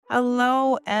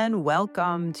Hello and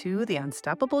welcome to the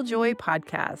Unstoppable Joy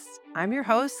podcast. I'm your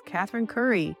host, Catherine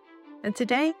Curry, and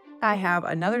today I have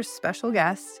another special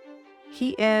guest.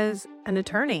 He is an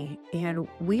attorney, and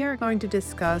we are going to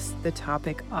discuss the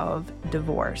topic of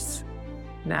divorce.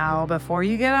 Now, before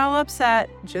you get all upset,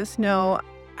 just know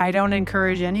I don't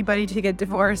encourage anybody to get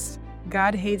divorced.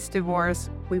 God hates divorce.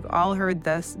 We've all heard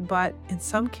this, but in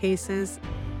some cases,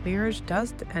 marriage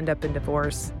does end up in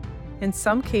divorce. In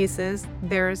some cases,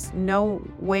 there's no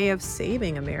way of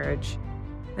saving a marriage.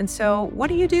 And so, what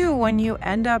do you do when you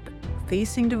end up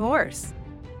facing divorce?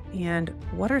 And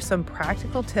what are some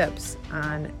practical tips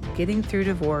on getting through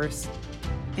divorce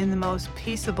in the most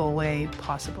peaceable way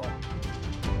possible?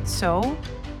 So,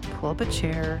 pull up a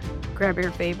chair, grab your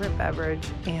favorite beverage,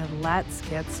 and let's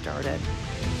get started.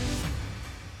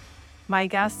 My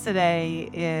guest today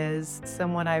is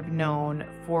someone I've known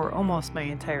for almost my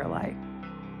entire life.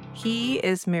 He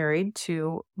is married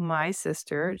to my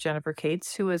sister, Jennifer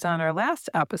Cates, who was on our last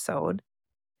episode.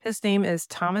 His name is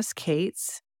Thomas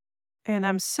Cates, and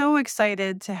I'm so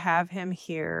excited to have him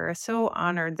here. So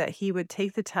honored that he would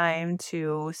take the time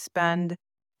to spend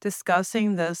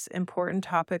discussing this important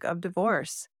topic of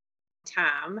divorce.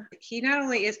 Tom, he not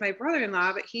only is my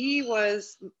brother-in-law, but he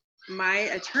was my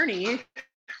attorney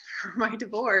for my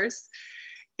divorce.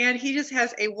 And he just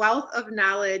has a wealth of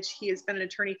knowledge. He has been an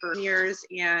attorney for years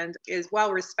and is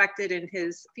well respected in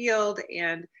his field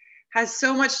and has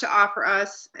so much to offer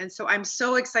us. And so I'm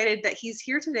so excited that he's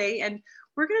here today. And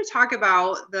we're going to talk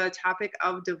about the topic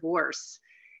of divorce.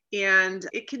 And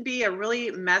it can be a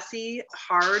really messy,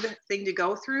 hard thing to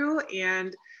go through.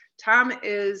 And Tom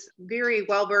is very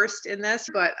well versed in this,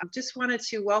 but I just wanted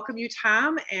to welcome you,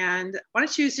 Tom. And why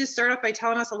don't you just start off by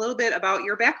telling us a little bit about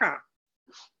your background?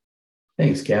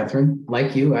 Thanks, Catherine.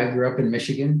 Like you, I grew up in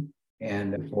Michigan,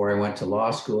 and before I went to law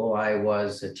school, I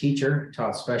was a teacher,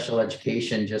 taught special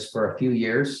education just for a few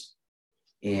years,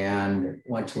 and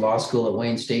went to law school at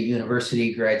Wayne State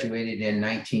University, graduated in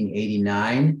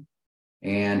 1989,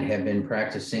 and have been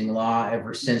practicing law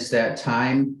ever since that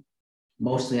time,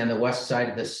 mostly on the west side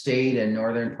of the state and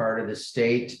northern part of the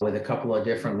state with a couple of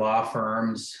different law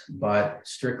firms, but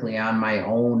strictly on my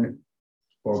own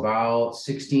for about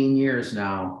 16 years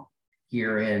now,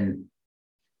 here in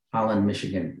Holland,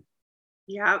 Michigan.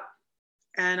 Yep.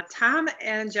 And Tom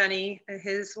and Jenny,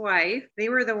 his wife, they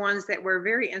were the ones that were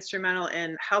very instrumental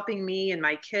in helping me and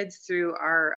my kids through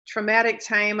our traumatic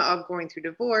time of going through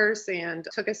divorce, and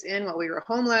took us in while we were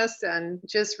homeless and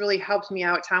just really helped me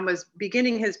out. Tom was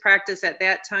beginning his practice at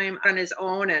that time on his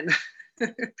own and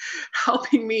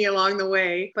helping me along the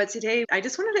way. But today, I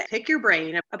just wanted to pick your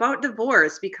brain about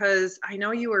divorce because I know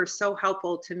you were so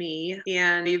helpful to me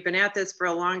and you've been at this for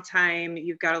a long time.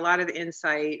 You've got a lot of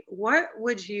insight. What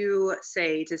would you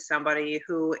say to somebody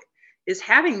who is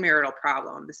having marital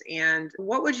problems, and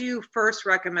what would you first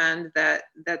recommend that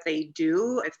they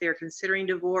do if they're considering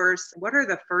divorce? What are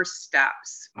the first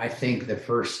steps? I think the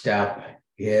first step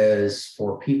is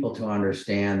for people to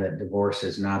understand that divorce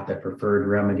is not the preferred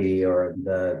remedy or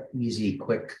the easy,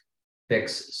 quick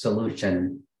fix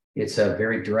solution. It's a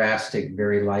very drastic,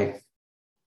 very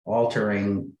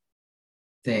life-altering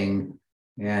thing.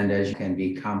 And as it can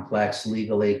be complex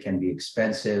legally, can be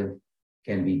expensive,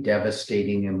 can be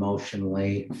devastating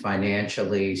emotionally,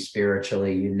 financially,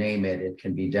 spiritually, you name it, it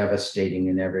can be devastating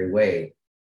in every way.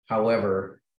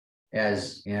 However,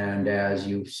 as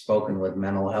you've spoken with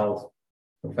mental health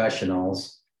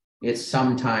professionals, it's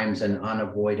sometimes an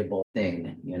unavoidable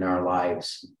thing in our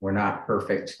lives. We're not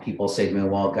perfect. People say to me,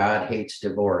 well, God hates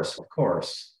divorce. Of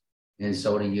course. And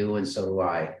so do you, and so do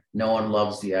I. No one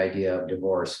loves the idea of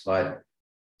divorce, but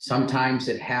sometimes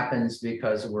it happens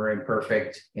because we're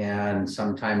imperfect, and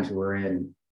sometimes we're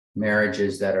in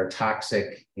marriages that are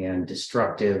toxic and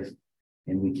destructive,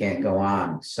 and we can't go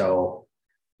on. So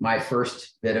my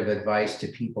first bit of advice to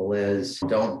people is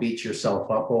don't beat yourself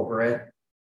up over it.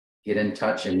 Get in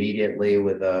touch immediately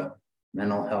with a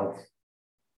mental health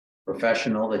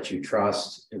professional that you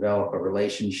trust, develop a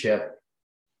relationship,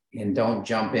 and don't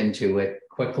jump into it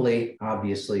quickly.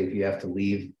 Obviously, if you have to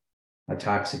leave a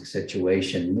toxic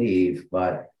situation, leave,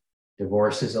 but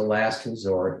divorce is a last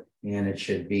resort, and it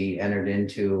should be entered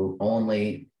into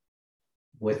only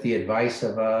with the advice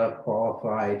of a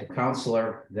qualified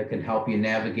counselor that can help you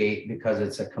navigate, because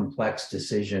it's a complex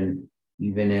decision.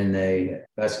 Even in the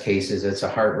best cases, it's a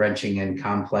heart-wrenching and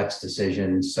complex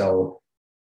decision. So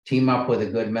team up with a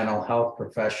good mental health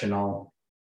professional,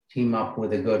 team up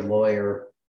with a good lawyer.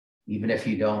 Even if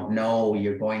you don't know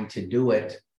you're going to do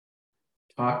it,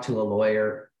 talk to a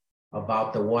lawyer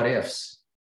about the what ifs.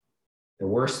 The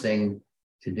worst thing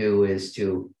to do is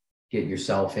to get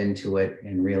yourself into it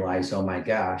and realize, oh my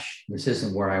gosh, this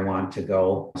isn't where I want to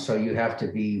go. So you have to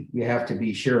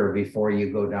be sure before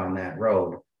you go down that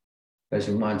road. Because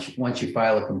once you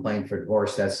file a complaint for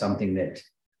divorce, that's something that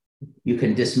you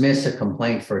can dismiss a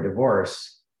complaint for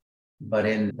divorce, but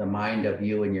in the mind of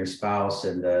you and your spouse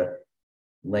and the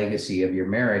legacy of your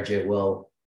marriage, it will,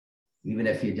 even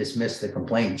if you dismiss the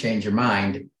complaint, change your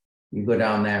mind, you go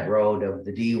down that road of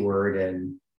the D word,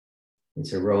 and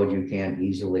it's a road you can't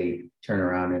easily turn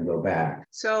around and go back.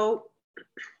 So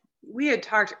we had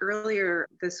talked earlier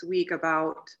this week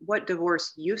about what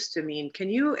divorce used to mean. Can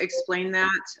you explain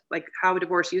that, like how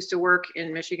divorce used to work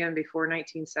in Michigan before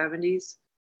 1970s?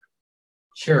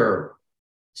 Sure.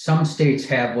 Some states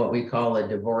have what we call a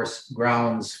divorce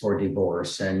grounds for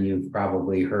divorce, and you've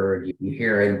probably heard, you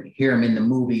hear them in the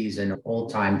movies and old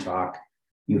time talk.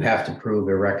 You have to prove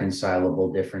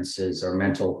irreconcilable differences or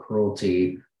mental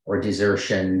cruelty or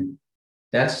desertion.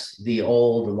 That's the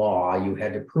old law. You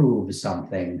had to prove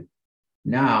something.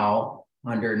 Now,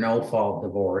 under no-fault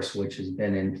divorce, which has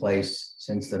been in place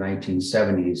since the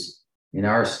 1970s in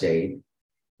our state,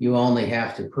 you only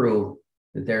have to prove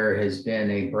that there has been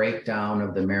a breakdown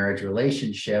of the marriage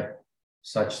relationship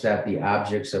such that the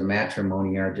objects of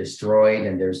matrimony are destroyed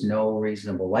and there's no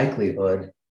reasonable likelihood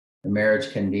the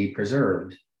marriage can be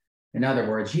preserved. In other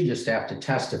words, you just have to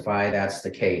testify that's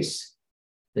the case.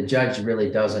 The judge really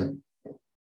doesn't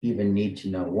even need to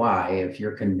know why. If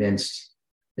you're convinced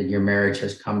that your marriage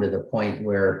has come to the point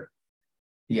where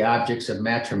the objects of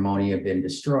matrimony have been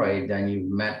destroyed, then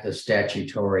you've met the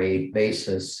statutory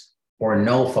basis for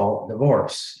no-fault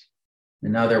divorce.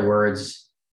 In other words,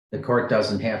 the court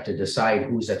doesn't have to decide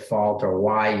who's at fault or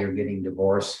why you're getting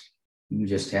divorced. You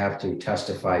just have to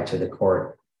testify to the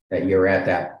court that you're at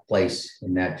that place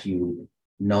and that you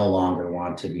no longer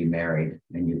want to be married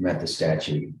and you've met the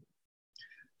statute.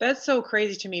 That's so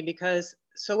crazy to me because,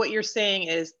 so what you're saying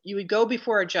is you would go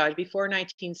before a judge before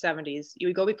 1970s, you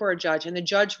would go before a judge and the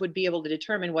judge would be able to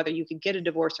determine whether you could get a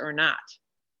divorce or not.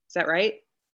 Is that right?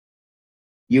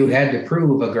 You had to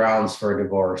prove a grounds for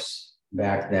divorce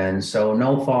back then. So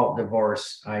no-fault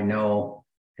divorce, I know,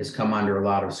 has come under a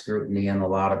lot of scrutiny, and a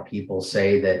lot of people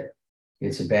say that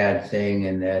it's a bad thing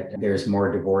and that there's more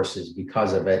divorces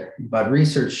because of it. But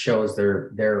research shows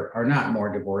there are not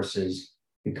more divorces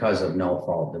because of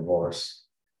no-fault divorce.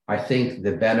 I think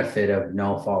the benefit of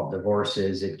no-fault divorce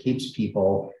is it keeps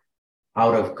people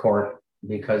out of court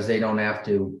because they don't have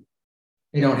to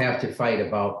fight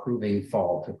about proving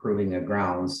fault or proving a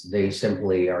grounds. They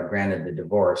simply are granted the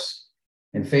divorce.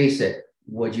 And face it,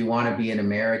 would you want to be in a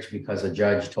marriage because a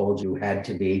judge told you had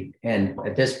to be? And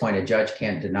at this point, a judge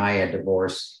can't deny a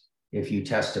divorce if you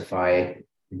testify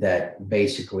that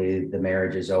basically the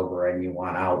marriage is over and you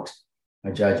want out.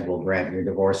 A judge will grant your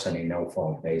divorce on a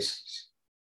no-fault basis.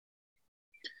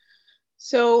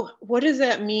 So what does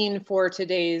that mean for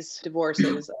today's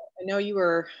divorces? I know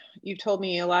you told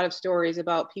me a lot of stories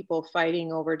about people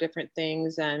fighting over different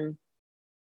things. And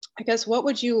I guess what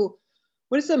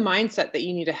is the mindset that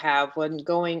you need to have when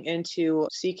going into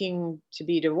seeking to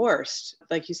be divorced?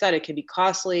 Like you said, it can be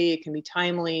costly, it can be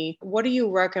timely. What do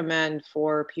you recommend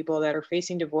for people that are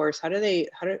facing divorce? How should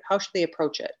they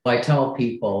approach it? I tell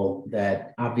people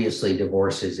that obviously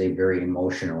divorce is a very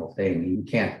emotional thing. You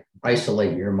can't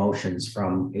isolate your emotions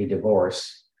from a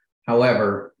divorce.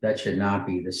 However, that should not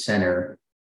be the center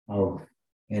of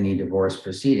any divorce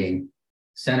proceeding.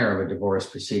 Center of a divorce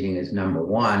proceeding is, number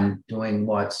one, doing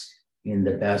what's in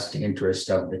the best interest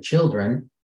of the children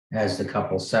as the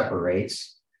couple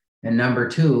separates. And number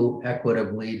two,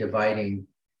 equitably dividing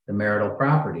the marital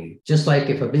property. Just like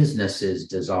if a business is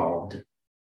dissolved,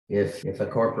 if a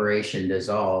corporation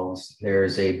dissolves,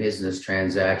 there's a business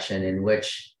transaction in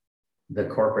which the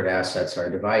corporate assets are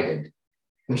divided.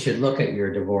 You should look at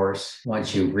your divorce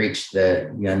once you've reached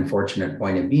the unfortunate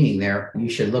point of being there. You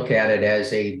should look at it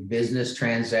as a business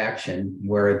transaction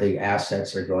where the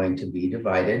assets are going to be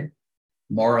divided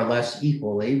more or less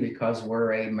equally because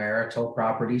we're a marital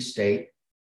property state.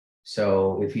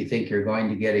 So if you think you're going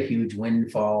to get a huge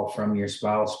windfall from your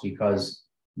spouse because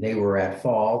they were at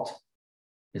fault,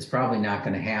 it's probably not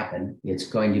going to happen. It's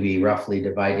going to be roughly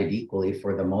divided equally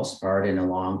for the most part in a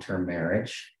long-term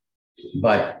marriage.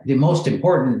 But the most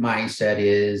important mindset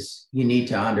is you need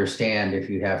to understand if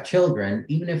you have children,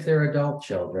 even if they're adult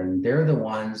children, they're the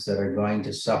ones that are going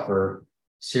to suffer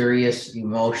serious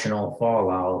emotional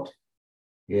fallout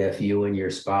if you and your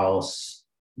spouse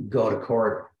go to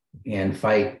court and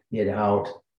fight it out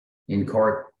in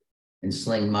court and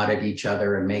sling mud at each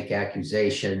other and make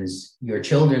accusations. Your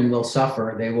children will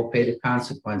suffer. They will pay the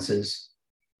consequences,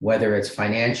 whether it's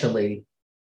financially,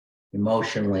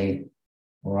 emotionally,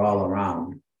 or all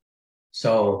around.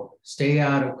 So stay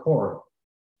out of court,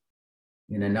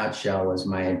 in a nutshell, is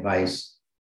my advice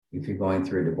if you're going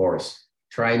through a divorce.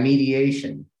 Try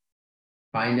mediation.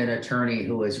 Find an attorney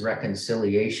who is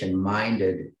reconciliation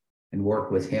minded and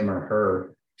work with him or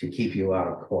her to keep you out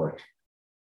of court.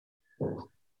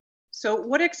 So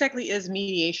what exactly is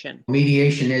mediation?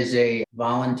 Mediation is a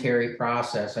voluntary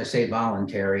process. I say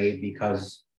voluntary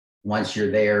because once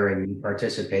you're there and you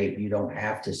participate, you don't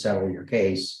have to settle your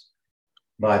case.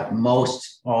 But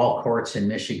all courts in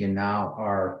Michigan now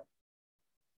are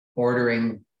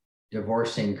ordering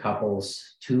divorcing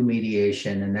couples to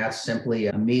mediation. And that's simply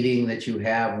a meeting that you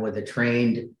have with a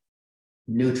trained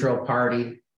neutral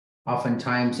party,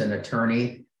 oftentimes an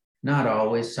attorney, not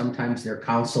always. Sometimes they're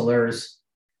counselors.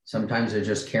 Sometimes they're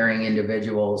just caring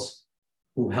individuals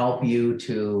who help you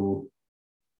to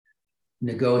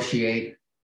negotiate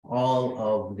all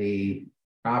of the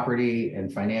property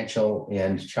and financial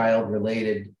and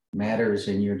child-related matters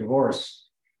in your divorce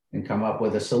and come up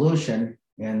with a solution.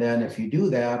 And then if you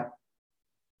do that,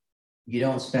 you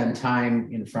don't spend time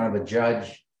in front of a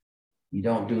judge. You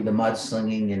don't do the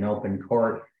mudslinging in open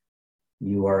court.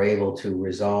 You are able to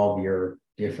resolve your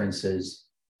differences,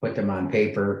 put them on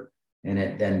paper, and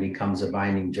it then becomes a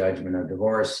binding judgment of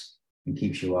divorce and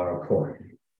keeps you out of court.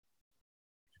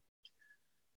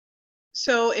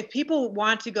 So if people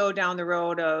want to go down the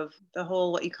road of the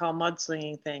whole, what you call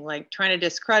mudslinging thing, like trying to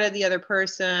discredit the other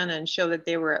person and show that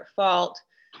they were at fault,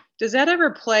 does that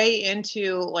ever play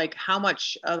into like how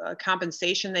much of a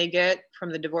compensation they get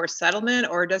from the divorce settlement?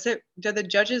 Or do the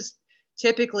judges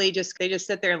typically just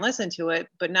sit there and listen to it,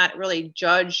 but not really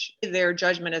judge their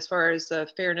judgment as far as the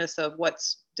fairness of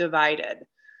what's divided?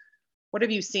 What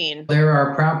have you seen? There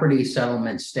are property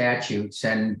settlement statutes,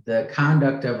 and the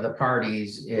conduct of the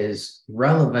parties is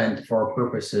relevant for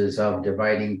purposes of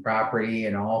dividing property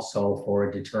and also for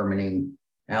determining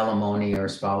alimony or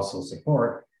spousal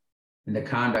support. And the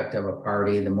conduct of a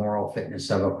party, the moral fitness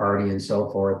of a party, and so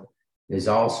forth, is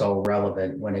also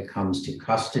relevant when it comes to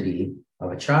custody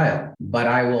of a child. But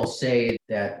I will say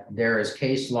that there is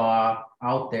case law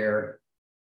out there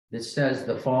that says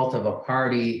the fault of a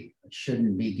party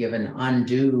shouldn't be given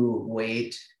undue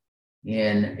weight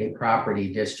in a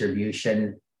property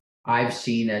distribution. I've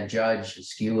seen a judge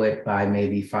skew it by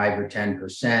maybe 5 or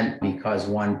 10% because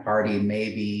one party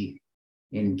may be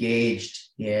engaged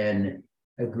in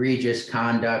egregious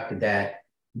conduct that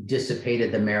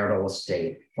dissipated the marital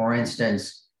estate. For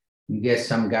instance, you get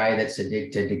some guy that's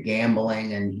addicted to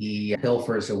gambling and he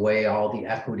pilfers away all the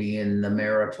equity in the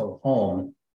marital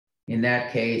home. In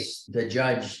that case, the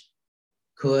judge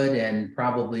could and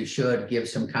probably should give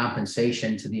some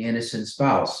compensation to the innocent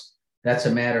spouse. That's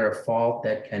a matter of fault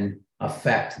that can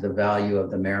affect the value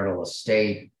of the marital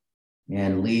estate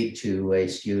and lead to a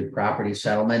skewed property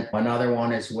settlement. Another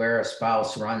one is where a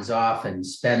spouse runs off and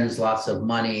spends lots of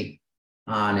money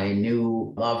on a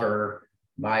new lover,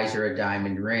 buys her a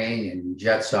diamond ring, and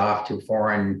jets off to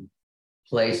foreign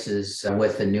places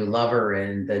with the new lover.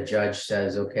 And the judge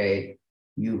says, okay,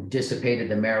 you've dissipated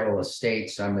the marital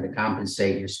estate, so I'm going to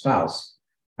compensate your spouse.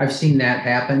 I've seen that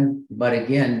happen. But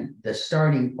again, the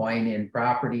starting point in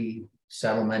property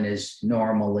settlement is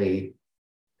normally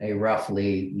a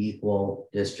roughly equal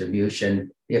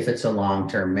distribution if it's a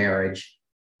long-term marriage.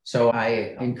 So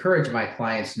I encourage my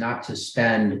clients not to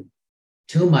spend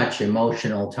too much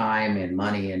emotional time and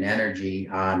money and energy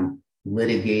on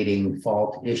litigating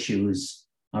fault issues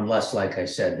unless, like I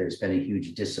said, there's been a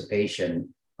huge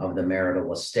dissipation of the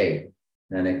marital estate.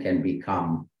 Then it can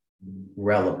become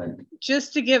relevant.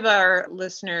 Just to give our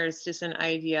listeners just an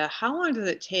idea, how long does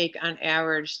it take on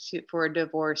average for a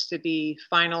divorce to be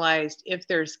finalized if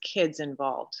there's kids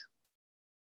involved?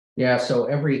 Yeah, so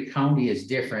every county is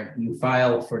different. You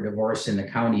file for divorce in the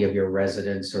county of your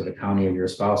residence or the county of your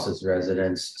spouse's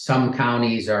residence. Some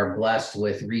counties are blessed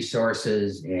with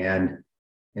resources and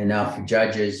enough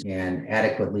judges and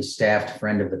adequately staffed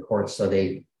friend of the court so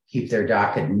they keep their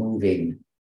docket moving.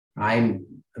 I'm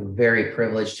very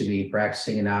privileged to be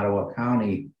practicing in Ottawa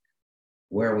County,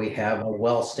 where we have a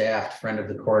well-staffed friend of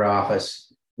the court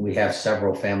office. We have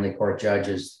several family court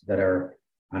judges that are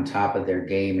on top of their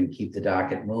game and keep the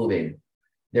docket moving.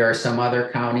 There are some other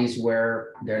counties where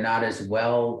they're not as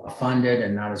well funded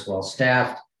and not as well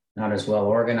staffed, not as well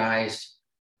organized.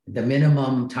 The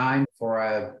minimum time for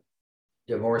a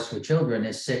divorce with children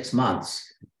is 6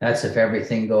 months. That's if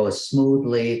everything goes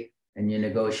smoothly and you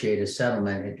negotiate a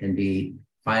settlement, it can be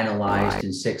finalized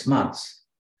in 6 months.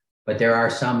 But there are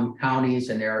some counties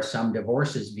and there are some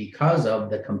divorces because of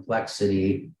the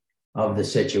complexity of the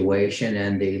situation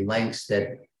and the lengths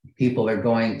that people are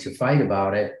going to fight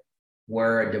about it,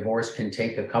 where a divorce can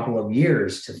take a couple of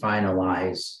years to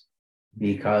finalize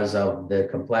because of the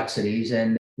complexities.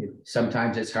 And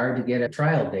sometimes it's hard to get a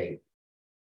trial date. It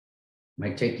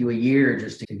might take you a year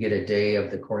just to get a day of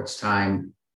the court's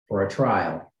time for a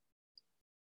trial.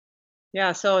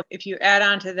 Yeah, so if you add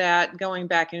on to that going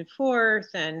back and forth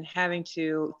and having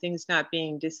to things not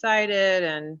being decided,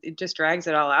 and it just drags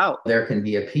it all out. There can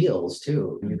be appeals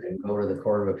too. You can go to the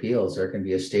Court of Appeals. There can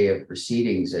be a stay of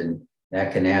proceedings, and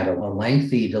that can add a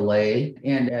lengthy delay.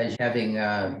 And as having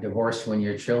divorced when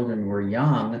your children were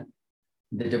young,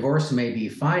 the divorce may be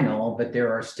final, but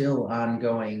there are still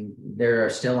ongoing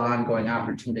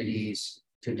opportunities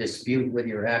to dispute with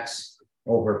your ex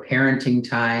over parenting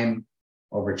time,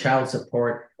 over child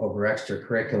support, over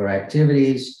extracurricular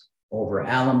activities, over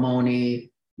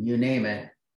alimony, you name it.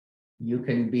 You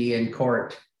can be in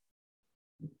court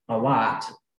a lot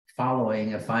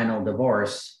following a final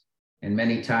divorce. And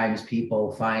many times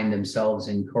people find themselves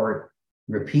in court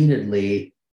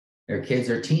repeatedly. Their kids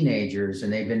are teenagers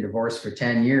and they've been divorced for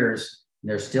 10 years.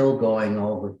 They're still going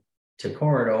over to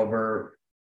court over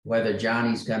whether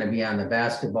Johnny's going to be on the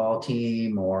basketball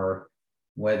team or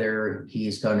whether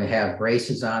he's going to have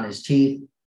braces on his teeth,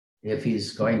 if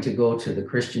he's going to go to the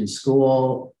Christian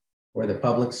school or the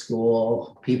public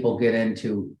school. People get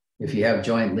into, if you have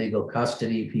joint legal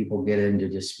custody, people get into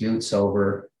disputes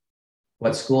over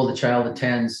what school the child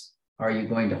attends. Are you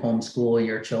going to homeschool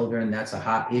your children? That's a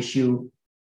hot issue.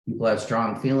 People have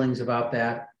strong feelings about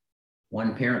that.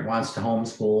 One parent wants to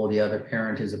homeschool, the other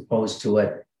parent is opposed to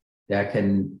it. That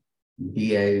can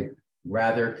be a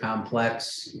rather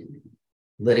complex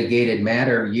litigated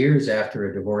matter years after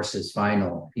a divorce is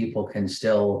final. People can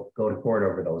still go to court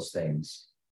over those things.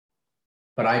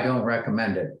 But I don't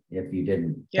recommend it if you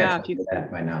didn't catch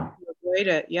that by now. Avoid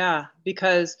it, yeah.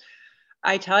 Because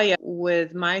I tell you,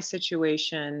 with my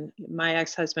situation, my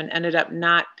ex-husband ended up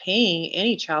not paying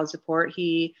any child support.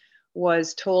 He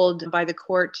was told by the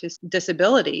court to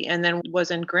disability and then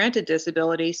wasn't granted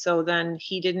disability. So then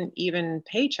he didn't even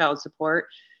pay child support.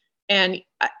 And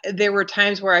there were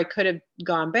times where I could have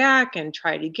gone back and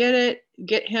tried to get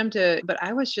him to, but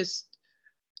I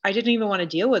didn't even want to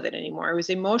deal with it anymore. It was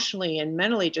emotionally and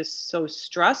mentally just so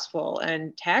stressful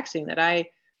and taxing that I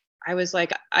was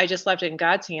like, I just left it in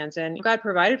God's hands, and God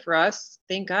provided for us.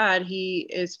 Thank God, He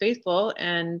is faithful.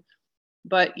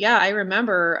 But yeah, I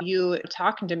remember you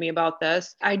talking to me about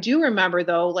this. I do remember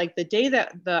though, like the day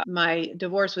that my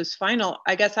divorce was final,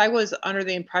 I guess I was under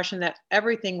the impression that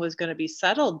everything was going to be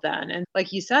settled then. And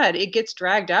like you said, it gets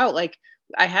dragged out. Like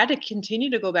I had to continue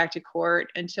to go back to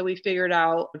court until we figured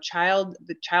out the child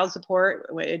support.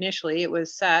 Initially, it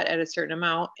was set at a certain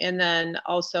amount. And then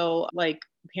also like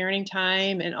parenting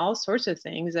time and all sorts of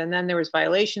things. And then there was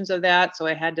violations of that. So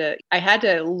I had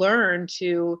to learn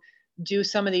to do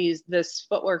some of this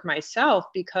footwork myself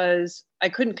because I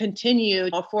couldn't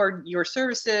continue to afford your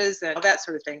services and all that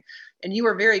sort of thing. And you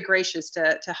were very gracious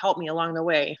to help me along the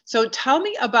way. So tell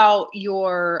me about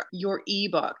your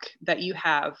ebook that you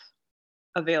have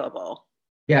available.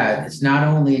 Yeah, it's not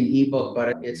only an ebook,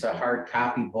 but it's a hard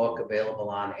copy book available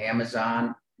on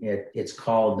Amazon. It's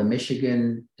called the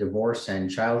Michigan Divorce and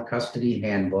Child Custody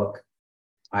Handbook.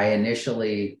 I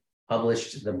initially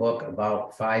published the book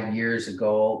about 5 years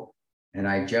ago, and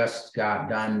I just got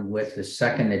done with the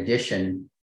second edition.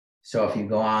 So if you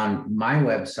go on my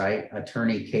website,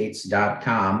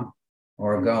 attorneycates.com,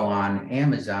 or go on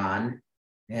Amazon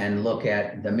and look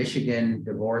at the Michigan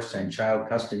Divorce and Child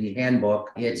Custody Handbook,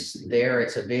 it's there,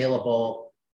 it's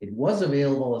available. It was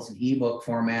available as an ebook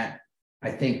format.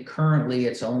 I think currently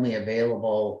it's only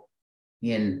available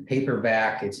in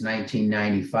paperback. It's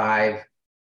 $19.95.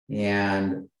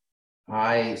 And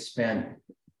I spent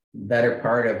better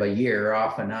part of a year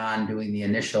off and on doing the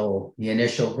initial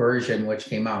version, which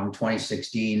came out in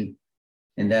 2016.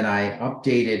 And then I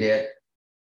updated it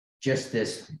just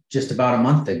about a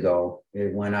month ago.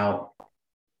 It went out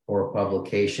for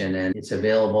publication and it's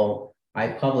available. I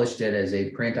published it as a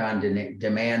print on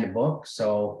demand book.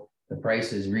 So the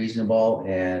price is reasonable,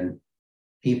 and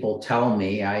people tell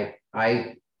me I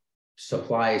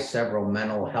supply several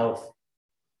mental health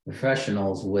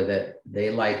professionals with it.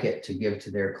 They like it to give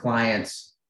to their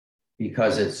clients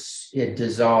because it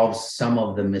dissolves some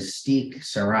of the mystique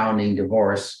surrounding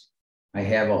divorce. I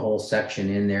have a whole section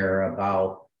in there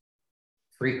about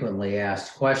frequently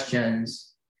asked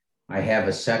questions. I have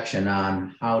a section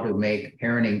on how to make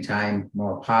parenting time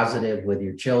more positive with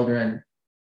your children.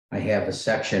 I have a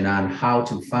section on how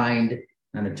to find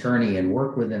an attorney and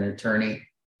work with an attorney,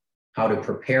 how to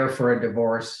prepare for a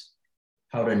divorce,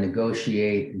 how to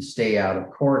negotiate and stay out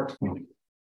of court.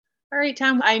 All right,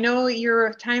 Tom, I know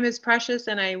your time is precious,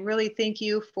 and I really thank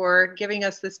you for giving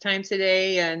us this time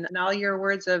today and all your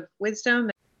words of wisdom.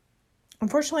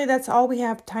 Unfortunately, that's all we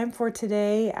have time for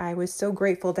today. I was so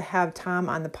grateful to have Tom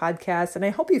on the podcast, and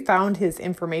I hope you found his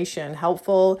information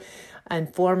helpful,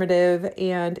 informative.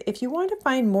 And if you want to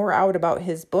find more out about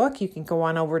his book, you can go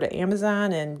on over to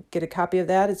Amazon and get a copy of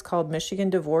that. It's called Michigan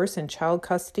Divorce and Child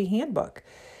Custody Handbook.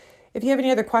 If you have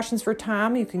any other questions for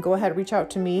Tom, you can go ahead and reach out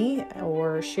to me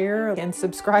or share and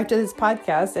subscribe to this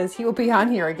podcast, as he will be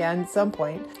on here again at some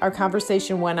point. Our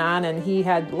conversation went on and he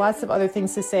had lots of other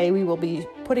things to say. We will be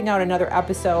putting out another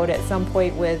episode at some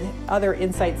point with other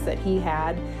insights that he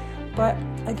had. But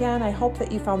again, I hope that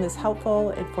you found this helpful,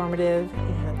 informative,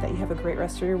 and that you have a great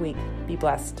rest of your week. Be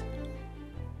blessed.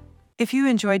 If you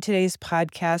enjoyed today's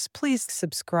podcast, please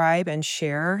subscribe and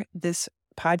share this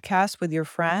podcast with your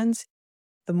friends.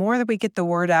 The more that we get the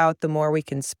word out, the more we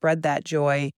can spread that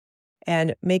joy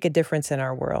and make a difference in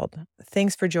our world.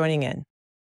 Thanks for joining in.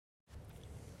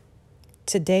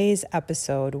 Today's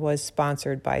episode was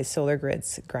sponsored by Solar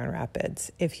Grids Grand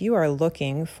Rapids. If you are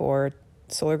looking for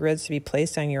solar grids to be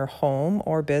placed on your home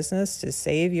or business to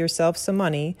save yourself some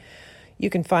money,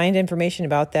 you can find information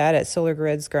about that at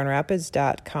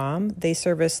solargridsgrandrapids.com. They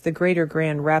service the greater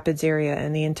Grand Rapids area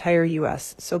and the entire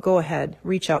U.S., so go ahead,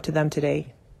 reach out to them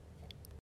today.